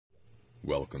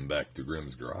Welcome back to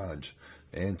Grimm's Garage,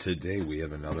 and today we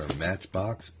have another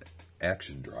Matchbox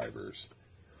Action Drivers.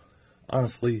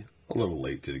 Honestly, a little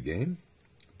late to the game,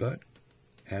 but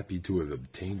happy to have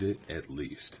obtained it at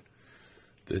least.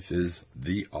 This is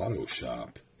the Auto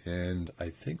Shop, and I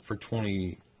think for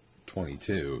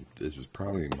 2022, this is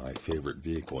probably my favorite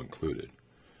vehicle included.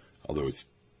 Although it's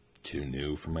too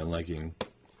new for my liking,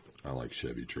 I like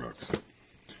Chevy trucks.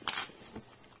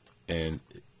 And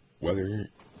whether you're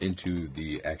into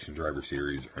the Action Driver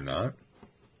series or not,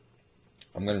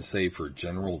 I'm going to say for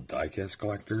general diecast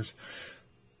collectors,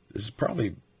 this is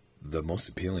probably the most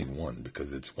appealing one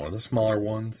because it's one of the smaller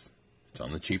ones, it's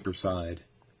on the cheaper side,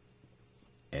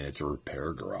 and it's a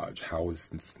repair garage. How is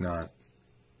this not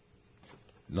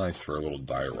nice for a little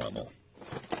diorama?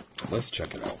 Let's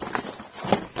check it out.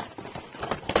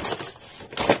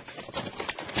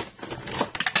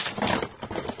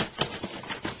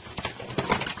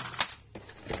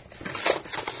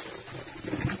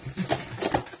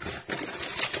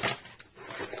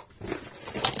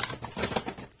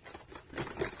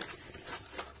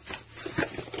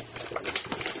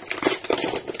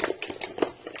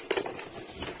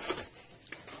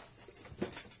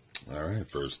 Alright,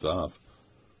 first off,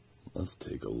 let's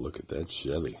take a look at that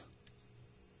Chevy.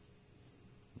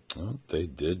 Well, they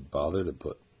did bother to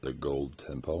put the gold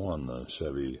tempo on the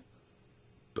Chevy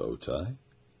bow tie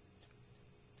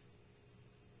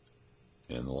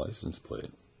and the license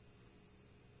plate.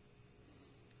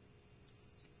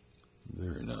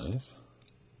 Very nice.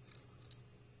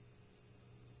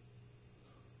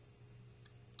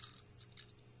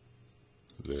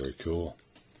 Very cool.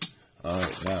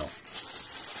 Alright, now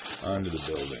onto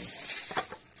the building.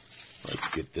 Let's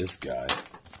get this guy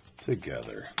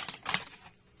together.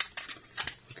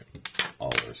 Look at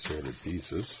all our sorted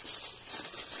pieces.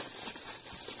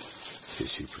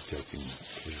 Tissue protecting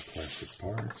clear plastic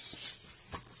parts.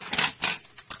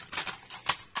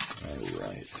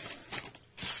 Alright.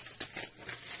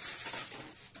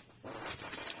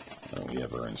 Now we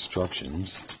have our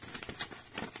instructions.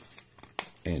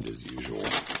 And as usual,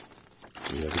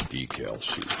 we have a decal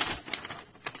sheet.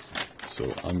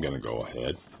 So I'm going to go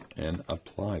ahead and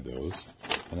apply those,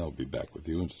 and I'll be back with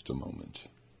you in just a moment.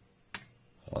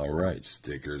 Alright,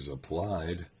 stickers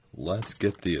applied. Let's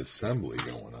get the assembly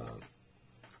going on.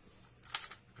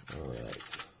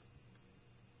 Alright.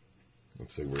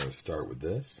 Looks like we're going to start with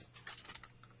this.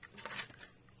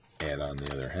 Add on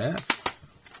the other half.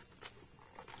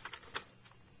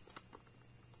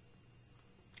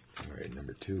 Alright,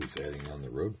 number 2 is adding on the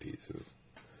road pieces.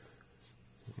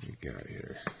 What do we got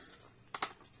here?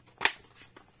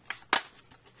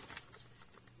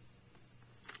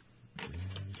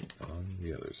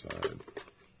 The other side.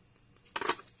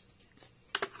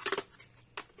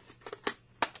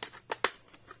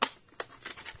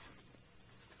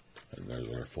 And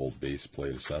there's our full base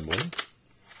plate assembly.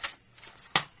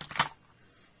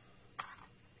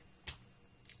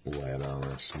 We'll add on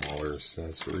our smaller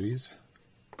accessories.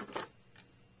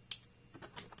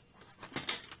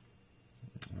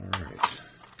 Alright.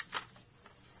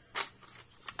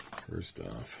 First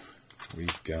off,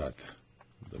 we've got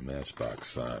the Matchbox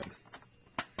sign.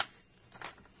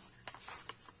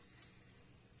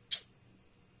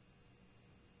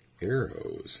 Air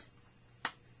hose,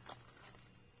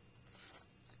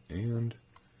 and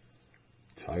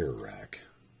tire rack.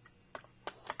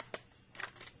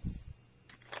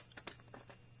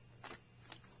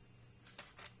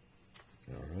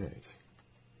 All right.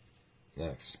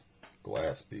 Next,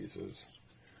 glass pieces.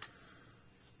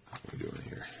 What are we doing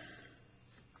here?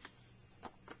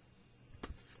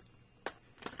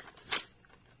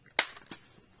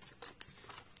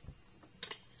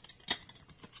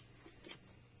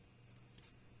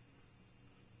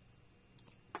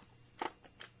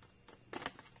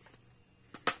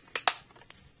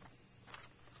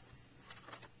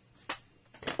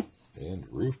 And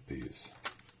roof piece.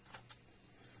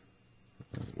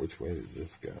 Which way does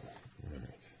this go?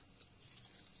 Alright.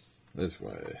 This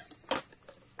way.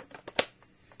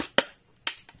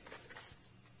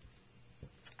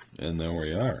 And there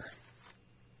we are.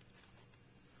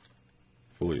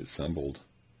 Fully assembled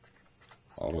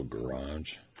auto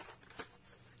garage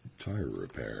tire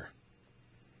repair.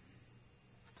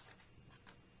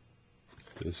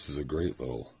 This is a great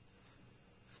little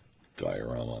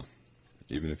diorama.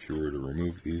 Even if you were to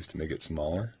remove these to make it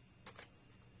smaller,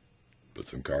 put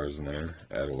some cars in there,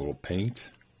 add a little paint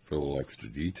for a little extra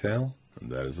detail,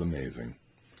 and that is amazing.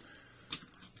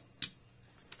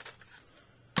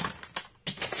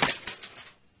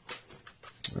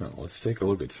 Well, let's take a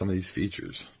look at some of these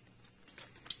features.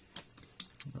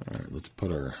 Alright, let's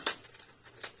put our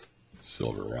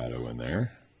Silverado in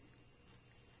there.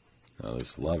 Now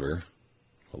this lever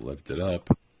will lift it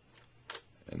up,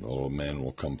 and the little man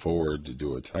will come forward to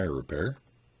do a tire repair.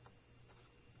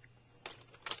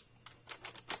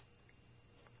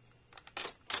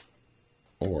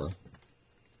 Or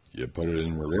you put it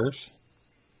in reverse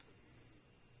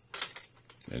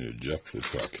and it ejects the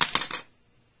truck.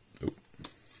 Oop.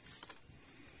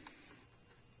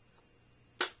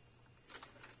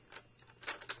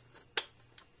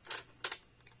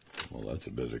 Well, that's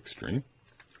a bit extreme.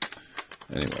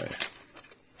 Anyway,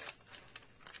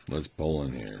 let's pull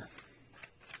in here.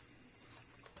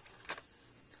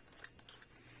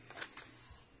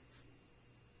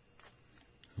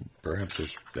 Perhaps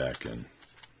it's back in.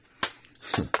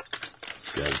 This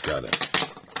guy's got a...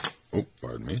 Oh,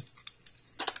 pardon me.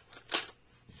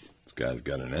 This guy's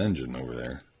got an engine over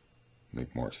there.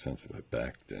 Make more sense if I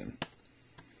backed in.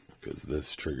 Because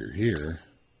this trigger here...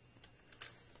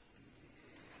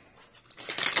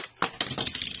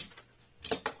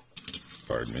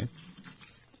 Pardon me.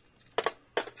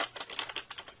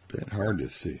 It's a bit hard to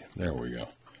see. There we go.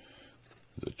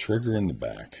 There's a trigger in the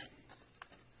back.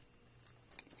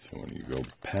 So when you go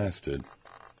past it,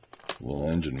 the little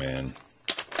engine man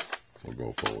will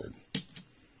go forward.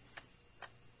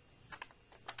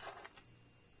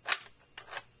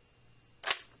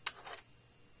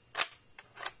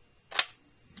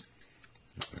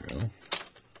 There we go.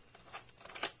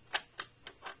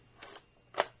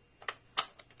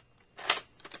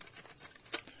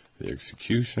 The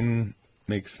execution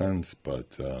makes sense,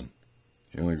 but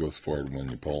he only goes forward when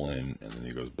you pull in, and then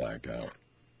he goes back out.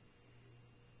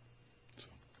 So,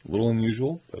 a little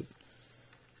unusual, but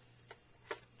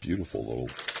beautiful little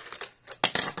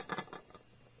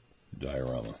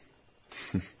diorama.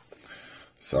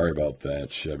 Sorry about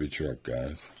that Chevy truck,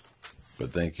 guys.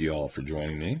 But thank you all for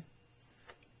joining me.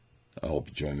 I hope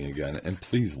you join me again. And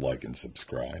please like and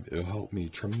subscribe. It'll help me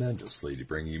tremendously to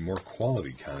bring you more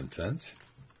quality content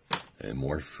and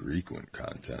more frequent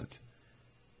content.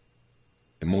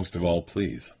 And most of all,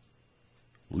 please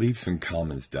leave some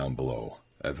comments down below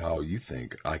of how you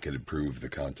think I could improve the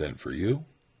content for you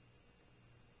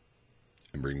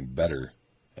and bring better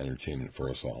entertainment for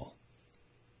us all.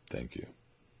 Thank you.